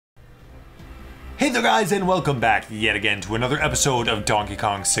Hey there guys, and welcome back yet again to another episode of Donkey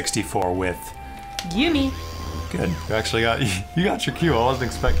Kong 64 with... Yumi. Good. You actually got your cue. I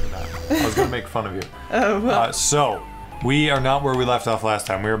wasn't expecting that. I was gonna make fun of you. Oh, well. So, we are not where we left off last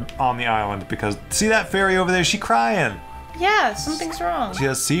time. We were on the island because, see that fairy over there? She crying. Yeah, something's wrong. She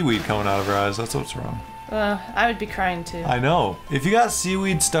has seaweed coming out of her eyes. That's what's wrong. I would be crying too. I know. If you got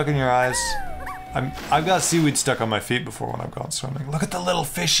seaweed stuck in your eyes... I've got seaweed stuck on my feet before when I've gone swimming. Look at the little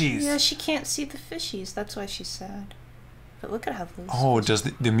fishies. Yeah, she can't see the fishies. That's why she's sad. But look at how loose. Oh, does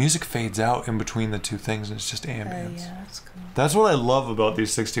the music fades out in between the two things and it's just ambience. Yeah, that's cool. That's what I love about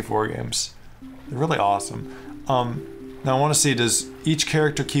these 64 games. They're really awesome. Now I want to see, does each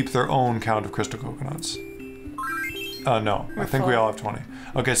character keep their own count of crystal coconuts? No. I think we all have 20.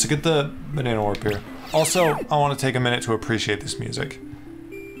 Okay, so get the banana warp here. Also, I want to take a minute to appreciate this music.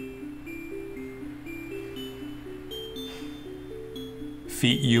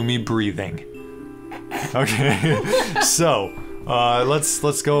 Feet Yumi breathing. Okay, so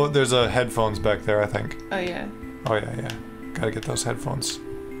let's go. There's a headphones back there, I think. Oh yeah. Oh yeah. Gotta get those headphones.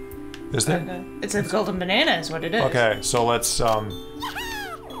 Is there? It's a golden banana, is what it is. Okay, so let's.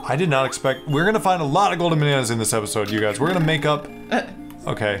 I did not expect. We're gonna find a lot of golden bananas in this episode, you guys. We're gonna make up.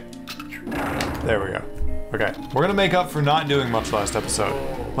 Okay. There we go. Okay, we're gonna make up for not doing much last episode.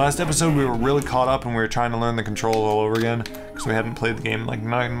 Last episode we were really caught up and we were trying to learn the controls all over again because we hadn't played the game in like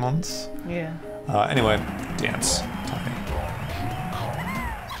 9 months. Yeah. Anyway, dance. Time.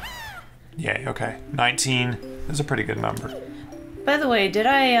 Yay, okay. 19 is a pretty good number. By the way, did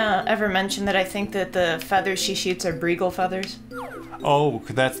I ever mention that I think that the feathers she shoots are Breagle feathers? Oh,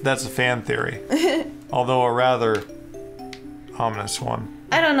 that's a fan theory. Although a rather ominous one.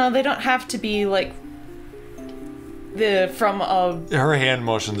 I don't know, they don't have to be like from a... Her hand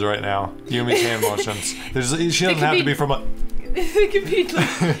motions right now. Yumi's hand motions. She doesn't have to be from a... They could be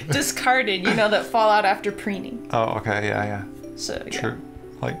like discarded, you know, that fall out after preening. Oh, okay, yeah. So, yeah. True.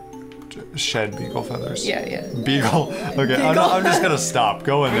 Like, shed beagle feathers. Yeah. Beagle. Okay, Beagle. I'm just gonna stop.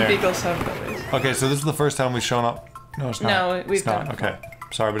 Go in there. Beagles have feathers. Okay, so this is the first time we've shown up. No, it's not. No, we've it's not. done it Okay,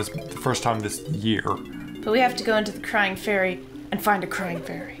 sorry, but it's the first time this year. But we have to go into the Crying Fairy and find a Crying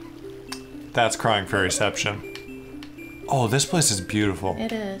Fairy. That's Crying Fairyception. Oh, this place is beautiful.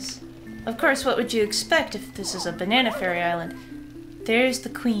 It is. Of course, what would you expect if this is a Banana Fairy Island? There's the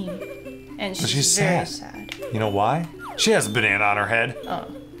Queen, and she's very sad. You know why? She has a banana on her head. Oh,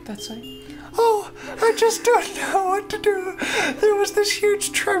 that's why. Oh, I just don't know what to do. There was this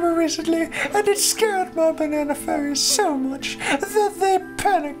huge tremor recently, and it scared my banana fairies so much that they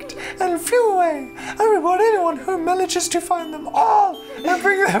panicked and flew away. I reward anyone who manages to find them all and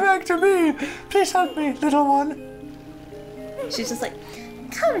bring them back to me. Please help me, little one. She's just like,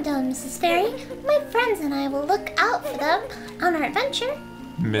 Calm down, Mrs. Fairy. My friends and I will look out for them on our adventure.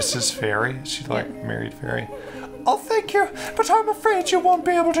 Mrs. Fairy? Is she like married fairy? Oh, thank you, but I'm afraid you won't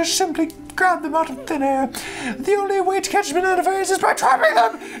be able to simply grab them out of thin air. The only way to catch banana fairies is by trapping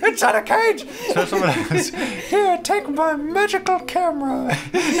them inside a cage. That's what it is. Here, take my magical camera.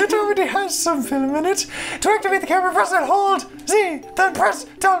 It already has some film in it. To activate the camera, press and hold Z, then press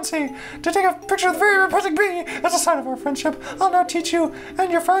down C. To take a picture of the fairy, pressing B as a sign of our friendship. I'll now teach you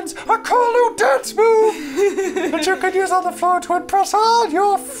and your friends a cool new dance move that you can use on the floor to impress all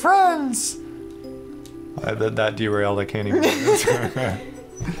your friends. That derailed, I can't even.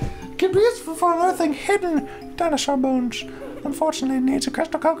 Can be useful for unearthing hidden dinosaur bones. Unfortunately, it needs a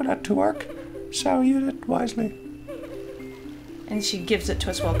crystal coconut to work, so use it wisely. and she gives it to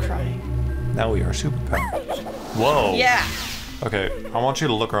us while crying. Now we are superpowered. Whoa. Yeah. Okay, I want you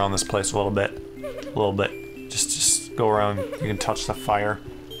to look around this place a little bit. A little bit. Just go around. You can touch the fire.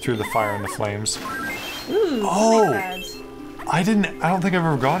 Through the fire and the flames. Ooh, oh! pads. I don't think I've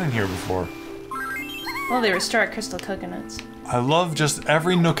ever gone in here before. Well, they restore crystal coconuts. I love just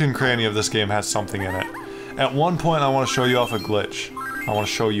every nook and cranny of this game has something in it. At one point, I want to show you off a glitch. I want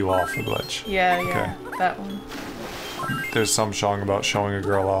to show you off a glitch. Yeah, that one. There's some song about showing a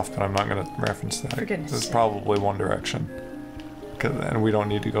girl off, but I'm not going to reference that. For goodness It's sake. probably One Direction. And we don't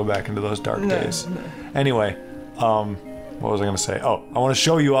need to go back into those dark days. No. Anyway, what was I going to say? Oh, I want to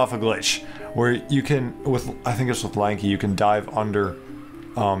show you off a glitch where you can, I think it's with Lanky, you can dive under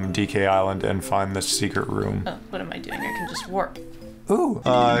DK Island and find this secret room. Oh, what am I doing? I can just warp. Ooh.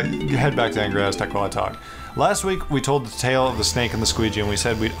 You head back to Angry Aztec while I talk. Last week, we told the tale of the snake and the squeegee, and we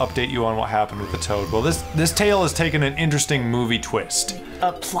said we'd update you on what happened with the toad. Well, this tale has taken an interesting movie twist.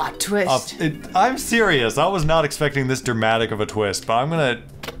 A plot twist. I'm serious. I was not expecting this dramatic of a twist, but I'm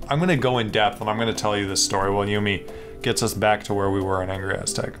gonna go in depth, and I'm gonna tell you this story while Yumi gets us back to where we were in Angry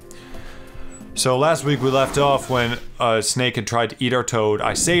Aztec. So last week we left off when a snake had tried to eat our toad.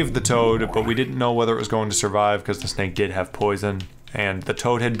 I saved the toad, but we didn't know whether it was going to survive because the snake did have poison. And the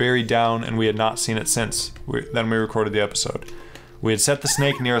toad had buried down and we had not seen it since. Then we recorded the episode. We had set the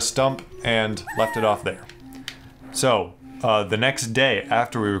snake near a stump and left it off there. So, the next day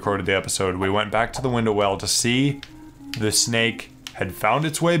after we recorded the episode, we went back to the window well to see the snake had found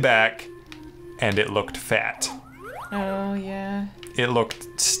its way back and it looked fat. Oh, yeah. It looked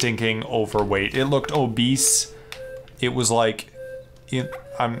stinking overweight. It looked obese. It was like,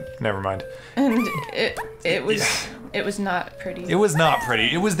 never mind. And it was not pretty. It was not pretty.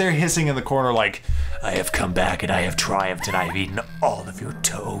 It was there hissing in the corner like, I have come back and I have triumphed and I have eaten all of your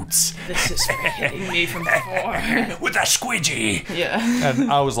toads. This is for hitting me from before. With a squeegee. Yeah. And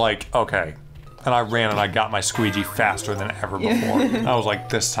I was like, okay. And I ran and I got my squeegee faster than ever before. And I was like,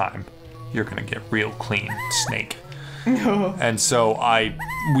 this time, you're gonna get real clean, snake. And so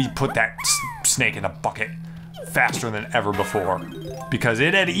we put that snake in a bucket faster than ever before because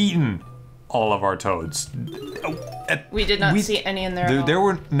it had eaten all of our toads. We did not see any in there. There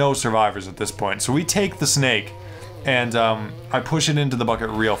were no survivors at this point. So we take the snake and I push it into the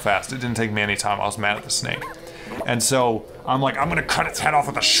bucket real fast. It didn't take me any time. I was mad at the snake. And so I'm like, I'm gonna cut its head off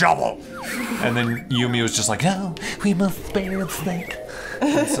with a shovel. And then Yumi was just like, no, we must spare the snake.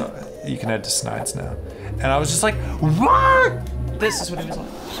 And so you can head to Snides now. And I was just like, what? This is what it was like.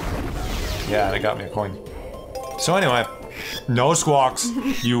 Yeah, and it got me a coin. So anyway, no squawks,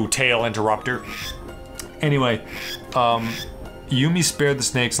 you tail interrupter. Anyway, Yumi spared the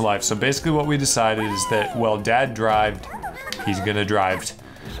snake's life. So basically what we decided is that, well, Dad drived, he's gonna drive.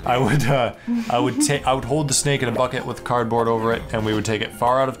 I would hold the snake in a bucket with cardboard over it, and we would take it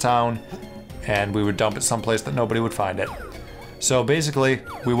far out of town, and we would dump it someplace that nobody would find it. So basically,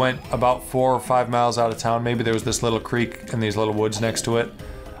 we went about 4 or 5 miles out of town. Maybe there was this little creek and these little woods next to it.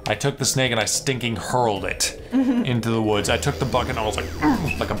 I took the snake and I stinking hurled it into the woods. I took the bucket and I was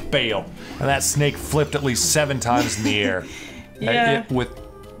like a bale. And that snake flipped at least 7 times in the air. Yeah.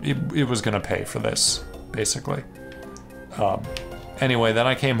 It was gonna pay for this, basically. Anyway, then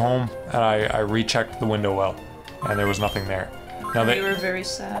I came home and I rechecked the window well, and there was nothing there. Now We were very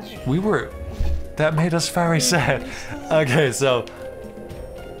sad. That made us very sad. Okay, so,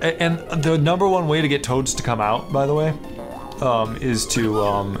 and the number one way to get toads to come out, by the way, is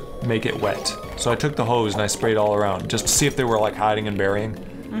to make it wet. So I took the hose and I sprayed all around just to see if they were like hiding and burying.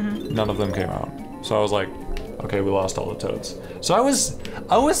 None of them came out. So I was like, okay, we lost all the toads. So I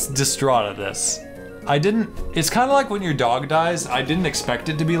was distraught at this. It's kind of like when your dog dies. I didn't expect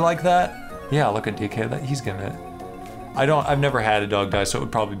it to be like that. Yeah, look at DK, he's gonna. I've never had a dog die, so it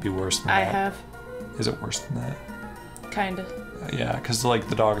would probably be worse than that. I have. Is it worse than that? Kinda. Yeah, because like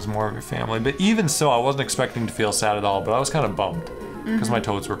the dog is more of your family. But even so, I wasn't expecting to feel sad at all, but I was kind of bummed because my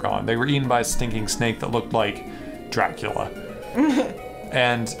toads were gone. They were eaten by a stinking snake that looked like Dracula.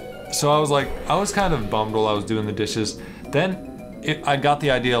 And so I was kind of bummed while I was doing the dishes. Then I got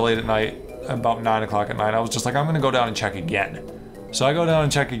the idea late at night, about 9 o'clock at night. I was just like, I'm gonna go down and check again. So I go down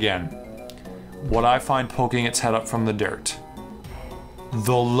and check again. What I find poking its head up from the dirt.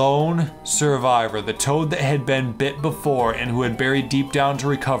 The lone survivor, the toad that had been bit before and who had buried deep down to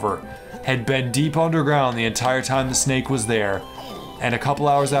recover, had been deep underground the entire time the snake was there. And a couple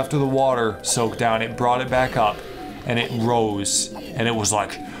hours after the water soaked down, it brought it back up and it rose. And it was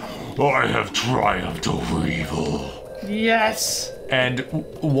like, I have triumphed over evil. Yes. And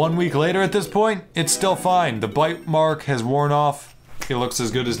 1 week later at this point, it's still fine. The bite mark has worn off. It looks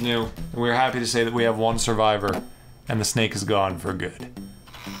as good as new. And we're happy to say that we have one survivor. And the snake is gone for good.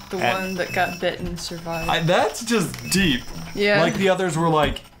 The one that got bitten survived. That's just deep. Yeah. Like the others were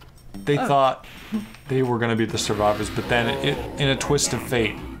like, they thought they were gonna be the survivors, but then in a twist of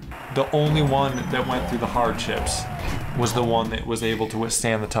fate, the only one that went through the hardships was the one that was able to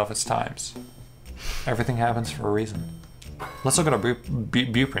withstand the toughest times. Everything happens for a reason. Let's look at our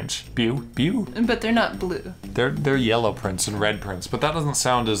bew prints. Bew? But they're not blue. They're yellow prints and red prints, but that doesn't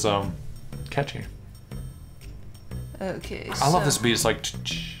sound as catchy. Okay, I love this beat. It's like,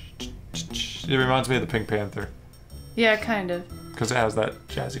 it reminds me of the Pink Panther. Yeah, kind of. Because it has that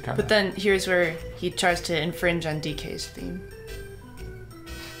jazzy kind of. But then here's where he tries to infringe on DK's theme.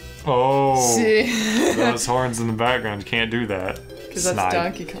 Oh, See? those horns in the background, you can't do that. Because that's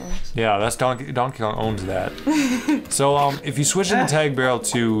Donkey Kong. Yeah, that's Donkey Kong owns that. So if you switch in the tag barrel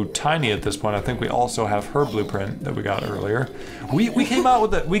to Tiny at this point, I think we also have her blueprint that we got earlier. We came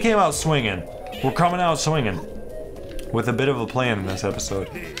out swinging. We're coming out swinging with a bit of a plan in this episode.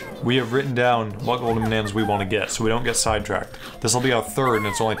 We have written down what golden bananas we want to get, so we don't get sidetracked. This will be our third, and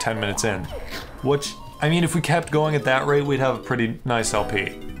it's only 10 minutes in. Which, I mean, if we kept going at that rate, we'd have a pretty nice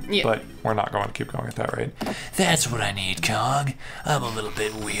LP. Yeah. But we're not going to keep going at that rate. That's what I need, Cog. I'm a little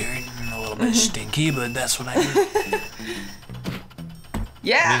bit weird and a little bit stinky, but that's what I need.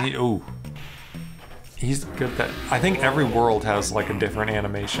 Yeah. Ooh. He's good at that. I think every world has like a different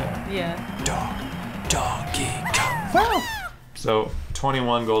animation. Yeah. Donkey Kong. Wow. So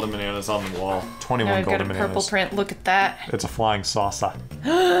 21 golden bananas on the wall. 21 Now I've got golden a bananas. purple print. Look at that. It's a flying saucer.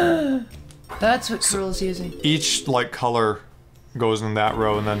 That's what Cruel's using. Each like color goes in that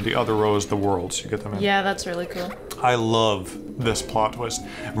row, and then the other row is the worlds. You get them in. Yeah, that's really cool. I love this plot twist.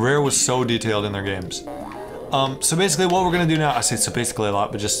 Rare was so detailed in their games. So basically, what we're gonna do now, I say so basically a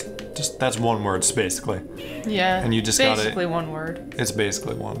lot, but just that's one word, it's basically. Yeah. And you just basically one word. It's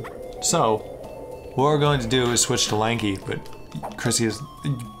basically one. So, what we're going to do is switch to Lanky, but Chrissy has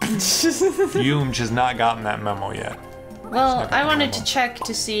Yumch has not gotten that memo yet. Well, I wanted to check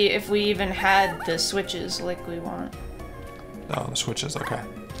to see if we even had the switches like we want. Oh, the switches, okay.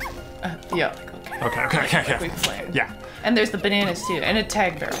 Yeah. Okay. We planned. Yeah. And there's the bananas too, and a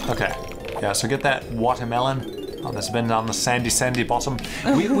tag barrel. Okay. Yeah, so get that watermelon on this bend on the sandy bottom.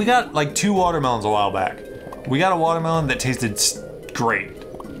 We got like 2 watermelons a while back. We got a watermelon that tasted great.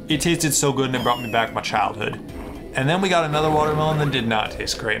 It tasted so good and it brought me back my childhood. And then we got another watermelon that did not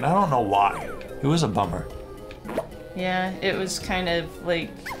taste great, and I don't know why. It was a bummer. Yeah, it was kind of like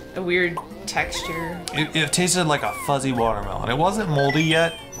a weird texture. It tasted like a fuzzy watermelon. It wasn't moldy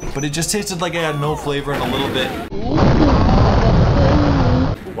yet, but it just tasted like it had no flavor and a little bit...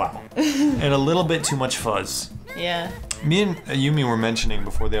 Wow. And a little bit too much fuzz. Yeah. Me and Yumi were mentioning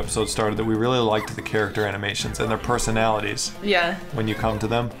before the episode started that we really liked the character animations and their personalities. Yeah. When you come to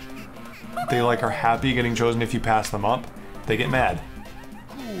them, they like are happy getting chosen. If you pass them up, they get mad.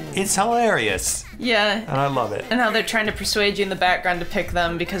 It's hilarious. Yeah. And I love it. And how they're trying to persuade you in the background to pick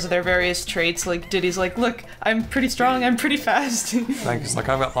them because of their various traits. Like Diddy's like, look, I'm pretty strong, I'm pretty fast. Like, he's like,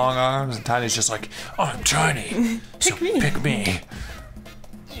 I've got long arms, and Tiny's just like, oh, I'm tiny, so pick me.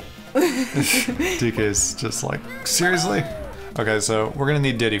 DK is just like, seriously? Okay, so we're gonna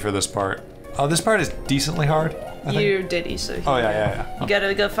need Diddy for this part. This part is decently hard, I think. You're Diddy, so yeah. You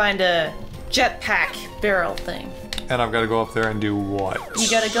gotta go find a jetpack barrel thing. And I've gotta go up there and do what? You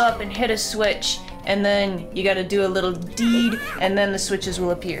gotta go up and hit a switch, and then you gotta do a little deed, and then the switches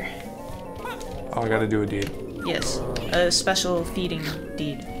will appear. Oh, I gotta do a deed. Yes, a special feeding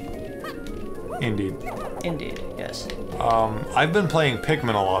deed. Indeed. Indeed, yes. I've been playing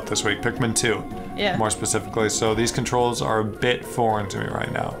Pikmin a lot this week, Pikmin 2. Yeah. More specifically, so these controls are a bit foreign to me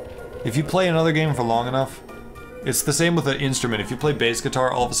right now. If you play another game for long enough, it's the same with an instrument. If you play bass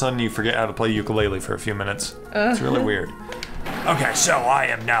guitar, all of a sudden you forget how to play ukulele for a few minutes. It's really weird. Okay, so I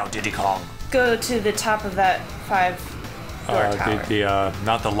am now Diddy Kong. Go to the top of that 5-floor tower.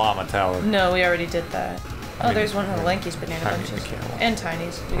 Not the llama tower. No, we already did that. Oh, mean, there's one of the Lanky's banana bunches. And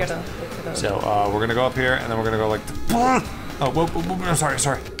Tiny's. We gotta look for those. So, we're gonna go up here, and then we're gonna go like... Oh, whoa,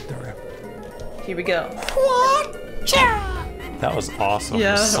 sorry. There we go. Here we go. That was awesome.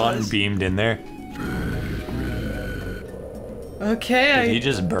 Yeah, The that sun was. beamed in there. Okay. Did he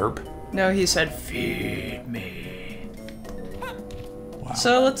just burp? No, he said, feed me. Wow.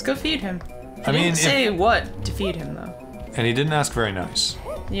 So let's go feed him. He I mean, didn't say what to feed him, though. And he didn't ask very nice.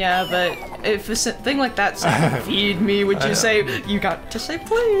 Yeah, but if a thing like that said, feed me, would you say, you got to say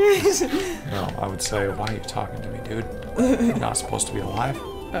please? No, I would say, why are you talking to me, dude? You're not supposed to be alive.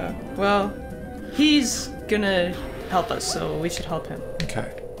 Well, he's gonna help us, so we should help him.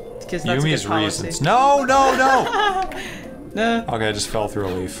 Okay. Because that's Yumi's a good policy. reasons. No! No. Okay, I just fell through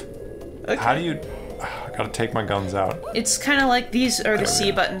a leaf. Okay. How do you... I gotta take my guns out. It's kind of like these are the There we C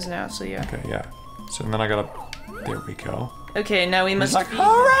go. buttons now, so yeah. Okay, yeah. So then I gotta... There we go. Okay, now we must He's like, feed.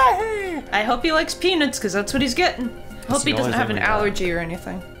 hooray! I hope he likes peanuts, because that's what he's getting. Hope the he doesn't only have thing an we got. allergy or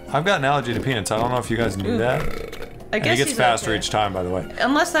anything. I've got an allergy to peanuts. I don't know if you guys knew that. I And guess he gets he's faster okay. each time, by the way.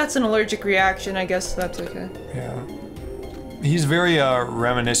 Unless that's an allergic reaction, I guess that's okay. Yeah. He's very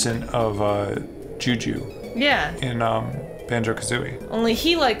reminiscent of Juju Yeah, in Banjo-Kazooie. only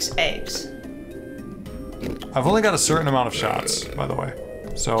he likes eggs. I've only got a certain amount of shots, by the way.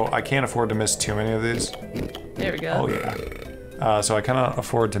 So I can't afford to miss too many of these. There we go. Oh yeah. So I cannot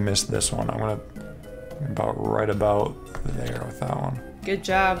afford to miss this one. I'm gonna right about there with that one. Good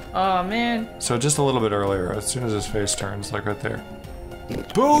job. Oh man. So just a little bit earlier, as soon as his face turns, like right there.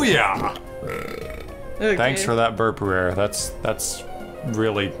 Booyah! Okay. Thanks for that burp, Rare. That's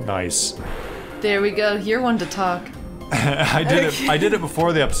really nice. There we go. You're one to talk. I did it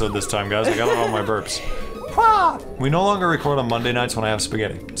before the episode this time, guys. I got it on my burps. We no longer record on Monday nights when I have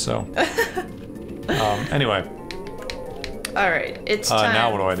spaghetti. So anyway, Alright, it's time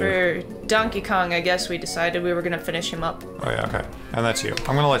now what do I for Donkey Kong. I guess we decided we were gonna finish him up. Oh yeah, okay. And that's you.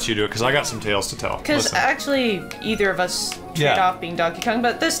 I'm gonna let you do it because I got some tales to tell. Because actually, either of us trade Yeah. off being Donkey Kong,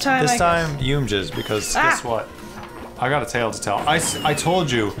 but this time This time, Yumjas, because guess what? I got a tale to tell. I told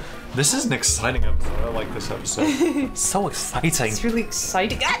you, this is an exciting episode. I like this episode. So exciting. It's really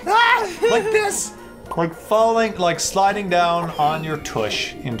exciting. Like this! Like falling, like sliding down on your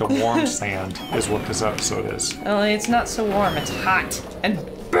tush into warm sand is what this episode is. Only it's not so warm, it's hot and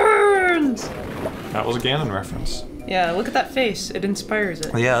burns! That was a Ganon reference. Yeah, look at that face. It inspires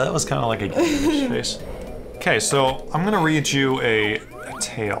it. Yeah, that was kind of like a Ganon face. Okay, so I'm gonna read you a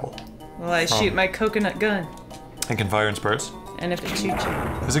tale. Well, I shoot my coconut gun. It can fire in spurts. And if it shoots you,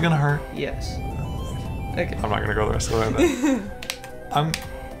 Is it gonna hurt? yes. Okay. I'm not gonna go the rest of the way with that.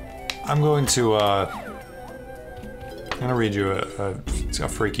 I'm going to I'm gonna read you a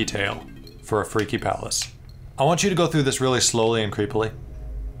freaky tale for a freaky palace. I want you to go through this really slowly and creepily.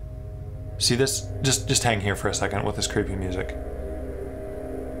 See this? Just hang here for a second with this creepy music.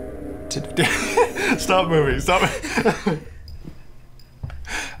 Stop moving, stop.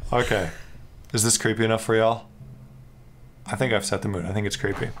 Okay. Is this creepy enough for y'all? I think I've set the mood. I think it's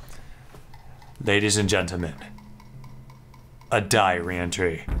creepy. Ladies and gentlemen, a diary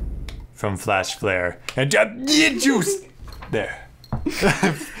entry from Flash Flare and juice there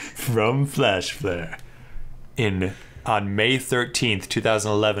from Flash Flare on May 13th,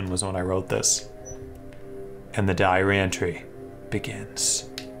 2011 was when I wrote this, and the diary entry begins.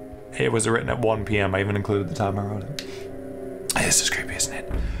 It was written at 1 p.m. I even included the time I wrote it. This is creepy, isn't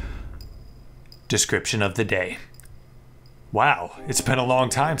it? Description of the day. Wow, it's been a long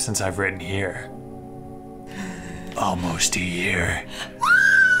time since I've written here. Almost a year.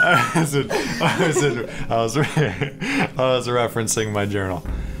 I was referencing my journal.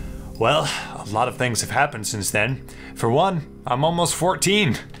 Well, a lot of things have happened since then. For one, I'm almost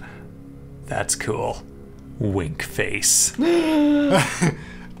 14. That's cool. Wink face.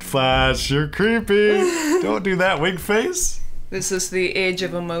 Flash, you're creepy. Don't do that, wink face. This is the age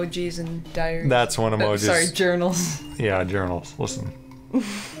of emojis and diaries. That's one emoji. Sorry, journals. Yeah, journals. Listen.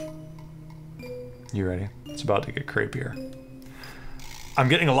 You ready? It's about to get creepier. I'm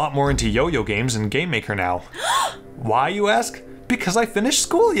getting a lot more into yo-yo games and Game Maker now. Why, you ask? Because I finished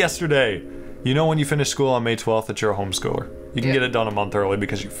school yesterday. You know when you finish school on May 12th that you're a homeschooler. You can get it done a month early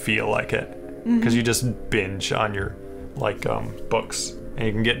because you feel like it. Because you just binge on your, like, books. And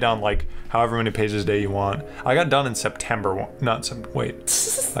you can get done, like, however many pages a day you want. I got done in September.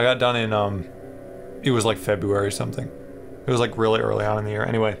 Wait. I got done in, it was like February or something. It was like really early on in the year.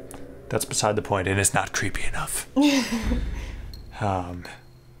 Anyway, that's beside the point, and it's not creepy enough.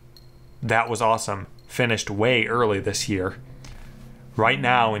 That was awesome. Finished way early this year. Right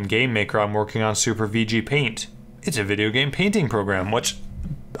now in Game Maker, I'm working on Super VG Paint. It's a video game painting program, which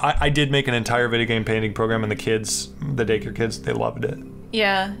I did make an entire video game painting program, and the kids, the daycare kids, they loved it.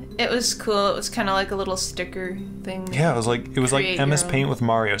 Yeah, it was cool. It was kind of like a little sticker thing. Yeah, it was like MS Paint with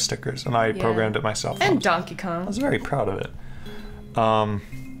Mario stickers, and I programmed it myself. And Donkey Kong. I was very proud of it.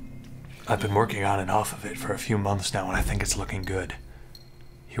 I've been working on and off of it for a few months now, and I think it's looking good.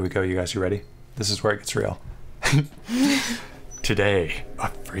 Here we go, you guys. You ready? This is where it gets real. Today, a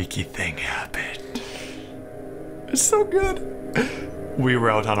freaky thing happened. It's so good. We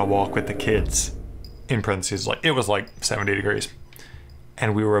were out on a walk with the kids. In parentheses, like it was like 70 degrees.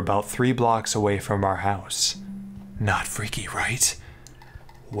 And we were about 3 blocks away from our house. Not freaky, right?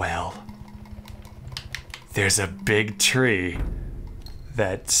 Well, there's a big tree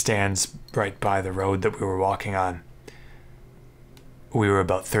that stands right by the road that we were walking on. We were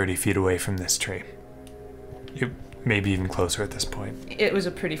about 30 feet away from this tree. Maybe even closer at this point. It was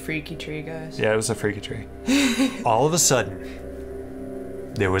a pretty freaky tree, guys. Yeah, it was a freaky tree. All of a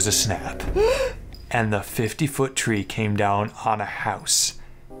sudden, there was a snap. And the 50-foot tree came down on a house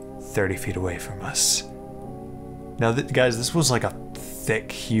 30 feet away from us. Now, guys, this was like a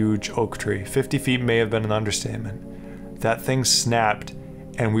thick, huge oak tree. 50 feet may have been an understatement. That thing snapped,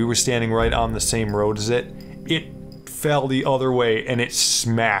 and we were standing right on the same road as it. It fell the other way, and it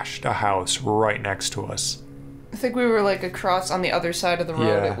smashed a house right next to us. I think we were like across on the other side of the road.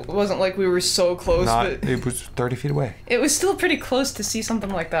 Yeah. It wasn't like we were so close, but It was 30 feet away. it was still pretty close to see something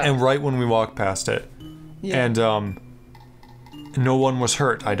like that. And right when we walked past it. Yeah. And no one was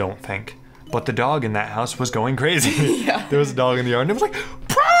hurt, I don't think. But the dog in that house was going crazy. Yeah. There was a dog in the yard, and it was like,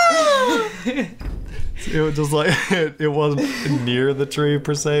 "Pah!" It was just like, it wasn't near the tree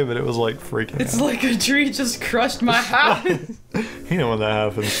per se, but it was like freaking It's out. like a tree just crushed my house. You know when that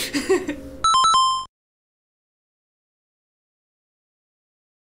happens.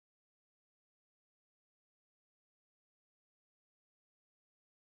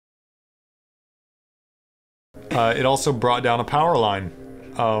 It also brought down a power line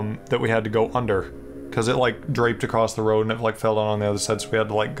that we had to go under because it like draped across the road and it like fell down on the other side, so we had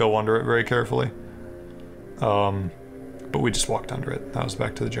to like go under it very carefully. But we just walked under it. That was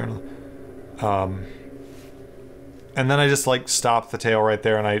back to the journal. And then I just like stopped the tale right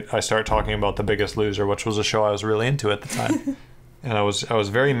there, and I started talking about The Biggest Loser, which was a show I was really into at the time. And I was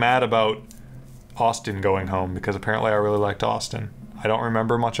very mad about Austin going home because apparently I really liked Austin. I don't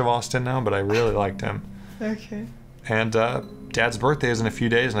remember much of Austin now, but I really liked him. Okay. And Dad's birthday is in a few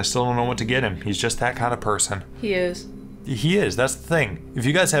days, and I still don't know what to get him. He's just that kind of person. He is. He is. That's the thing. If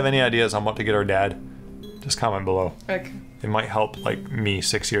you guys have any ideas on what to get our dad, just comment below. Okay. It might help, like me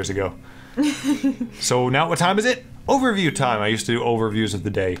 6 years ago. So now what time is it? Overview time. I used to do overviews of the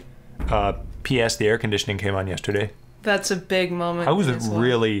day. P.S. The air conditioning came on yesterday. That's a big moment. I was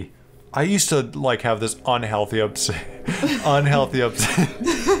really... I used to like have this unhealthy unhealthy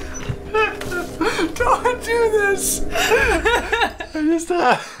Don't do this! I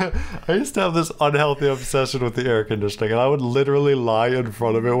used to have this unhealthy obsession with the air conditioning, and I would literally lie in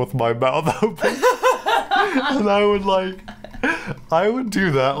front of it with my mouth open. And I would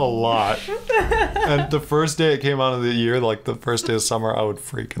do that a lot. And the first day it came out of the year, like the first day of summer, I would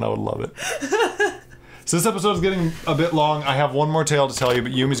freak and I would love it. So this episode is getting a bit long. I have one more tale to tell you,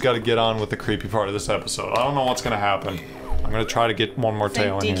 but Yumi's got to get on with the creepy part of this episode. I don't know what's going to happen. I'm going to try to get one more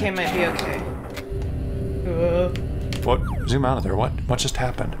tale in here. DK might be okay. What? Zoom out of there. What just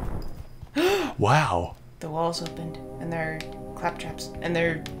happened? Wow. The walls opened, and there are claptraps, and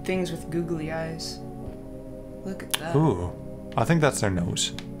there are things with googly eyes. Look at that. Ooh. I think that's their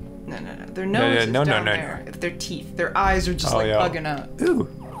nose. No. Their nose is down there. It's their teeth. Their eyes are just bugging out. Ooh.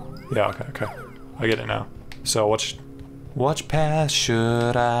 Yeah, okay. I get it now. So which path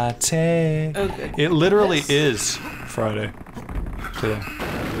should I take? Oh, good. It literally is Friday today.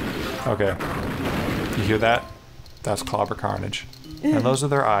 Okay. You hear that? That's clobber carnage. And those are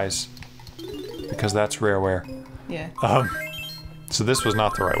their eyes. Because that's rareware. Yeah. So this was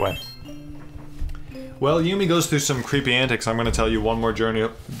not the right way. Well, Yumi goes through some creepy antics. I'm going to tell you one more journey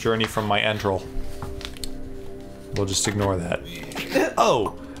from my enteral. We'll just ignore that.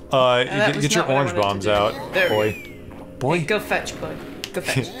 Oh! Get your orange bombs out, boy. Hey, go fetch, bud. Go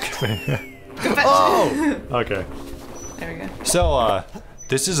fetch. Go fetch. Oh! Okay. There we go. So,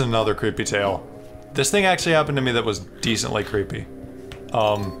 this is another creepy tale. This thing actually happened to me that was decently creepy.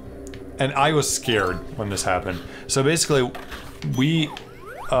 And I was scared when this happened. So basically,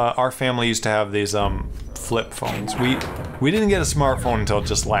 our family used to have these, flip phones. We didn't get a smartphone until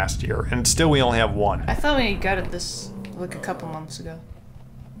just last year, and still we only have one. I thought we got it like a couple months ago.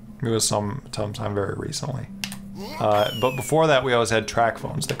 It was sometime very recently. But before that, we always had track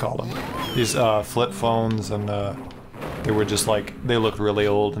phones, they called them. These flip phones, and they were just like, they looked really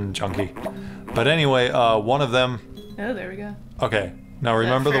old and junky. But anyway, one of them... Oh, there we go. Okay, now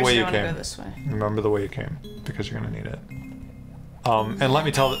remember the way you came. Go this way. Remember the way you came, because you're gonna need it. And let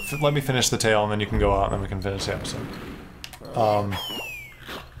me finish the tale, and then you can go out, and then we can finish the episode.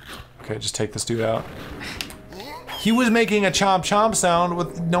 Okay, just take this dude out. He was making a chomp chomp sound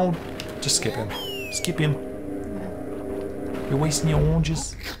with no... Just skip him. Skip him. You're wasting your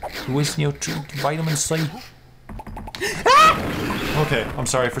oranges. You're wasting your vitamin C. Okay, I'm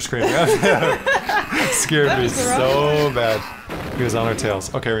sorry for screaming. Scared me so bad. He was on our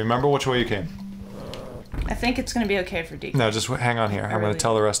tails. Okay, remember which way you came. I think it's gonna be okay for DK. No, just hang on here. I'm gonna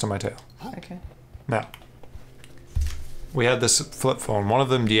tell the rest of my tale. Okay. Now, we had this flip phone. One of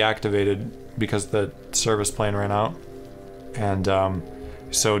them deactivated because the service plan ran out. And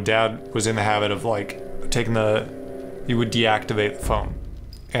so Dad was in the habit of like he would deactivate the phone.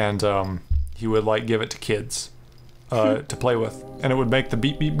 And he would like give it to kids to play with. And it would make the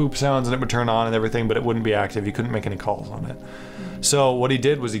beep beep boop sounds and it would turn on and everything, but it wouldn't be active. You couldn't make any calls on it. So what he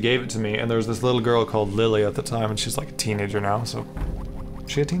did was he gave it to me, and there was this little girl called Lily at the time, and she's like a teenager now, so...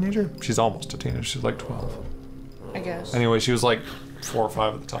 Is she a teenager? She's almost a teenager. She's like 12. I guess. Anyway, she was like 4 or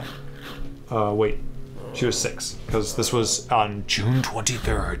 5 at the time. Wait. She was 6, because this was on June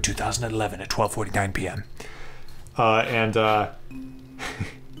 23rd, 2011 at 12:49 p.m.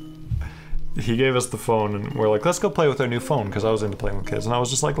 He gave us the phone, and we're like, let's go play with our new phone, because I was into playing with kids, and I was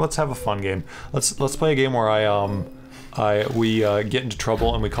just like, let's have a fun game. Let's play a game where we get into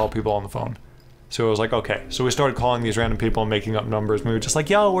trouble and we call people on the phone. So it was like, okay. So we started calling these random people and making up numbers, and we were just like,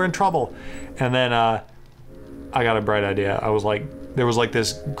 yo, we're in trouble. And then I got a bright idea. I was like, there was like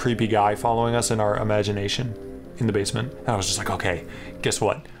this creepy guy following us in our imagination in the basement. And I was just like, okay, guess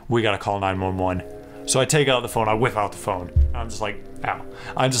what? We gotta call 911. So I take out the phone, I whip out the phone. I'm just like, ow.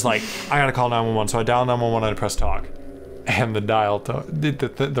 I'm just like, I gotta call 911. So I dial 911 and I press talk. And the dial,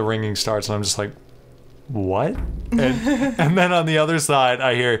 the ringing starts, and I'm just like, what? And then on the other side,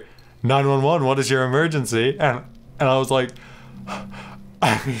 I hear 911. What is your emergency? And I was like,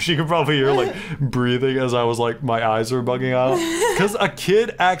 she could probably hear like breathing as I was like, my eyes were bugging out. Because a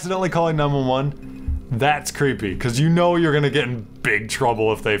kid accidentally calling 911, that's creepy. Because you know you're gonna get in big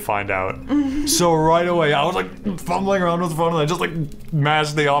trouble if they find out. So right away, I was like fumbling around with the phone, and I just like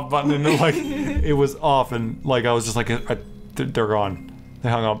mashed the off button, and like it was off, and like I was just like, they're gone. They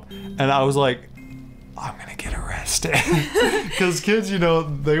hung up, and I was like, I'm gonna get arrested. Because kids, you know,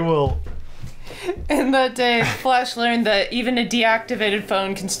 they will. And that day, Flash learned that even a deactivated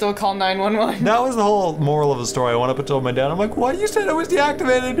phone can still call 911. That was the whole moral of the story. I went up and told my dad, I'm like, what? You said it was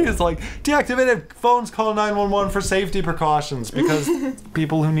deactivated? He's like, deactivated phones call 911 for safety precautions because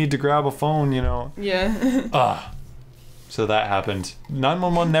people who need to grab a phone, you know. Yeah. So that happened.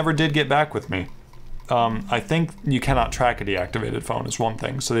 911 never did get back with me. I think you cannot track a deactivated phone is one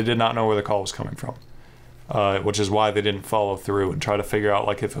thing, so they did not know where the call was coming from. Which is why they didn't follow through and try to figure out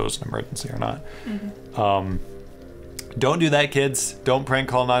like if it was an emergency or not. Don't do that, kids. Don't prank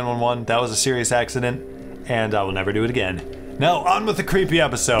call 911. That was a serious accident, and I will never do it again. Now on with the creepy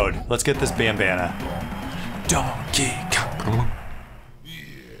episode. Let's get this bandana. Donkey Kong.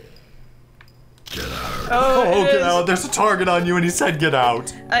 Oh, get out. There's a target on you and he said get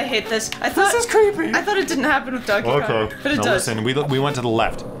out. I hate this. This is creepy. I thought it didn't happen with Donkey Kong. Okay. But it now does. Listen, we went to the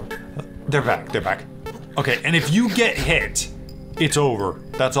left. They're back. Okay, and if you get hit, it's over.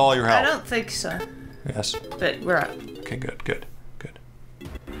 That's all your health. I don't think so. Yes. But we're up. Okay, good.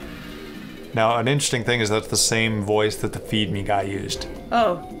 Now, an interesting thing is that's the same voice that the Feed Me guy used.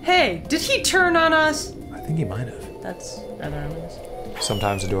 Oh, hey, did he turn on us? I think he might have. That's rather ominous.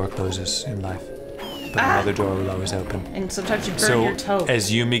 Sometimes a door closes in life, but another door will always open. And sometimes you burn your toe.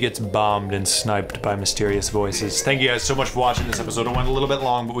 As Yumi gets bombed and sniped by mysterious voices. Thank you guys so much for watching this episode. It went a little bit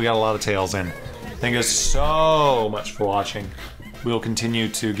long, but we got a lot of tales in. Thank you guys so much for watching. We will continue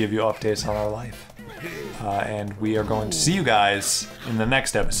to give you updates on our life. And we are going to see you guys in the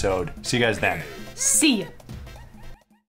next episode. See you guys then. See ya.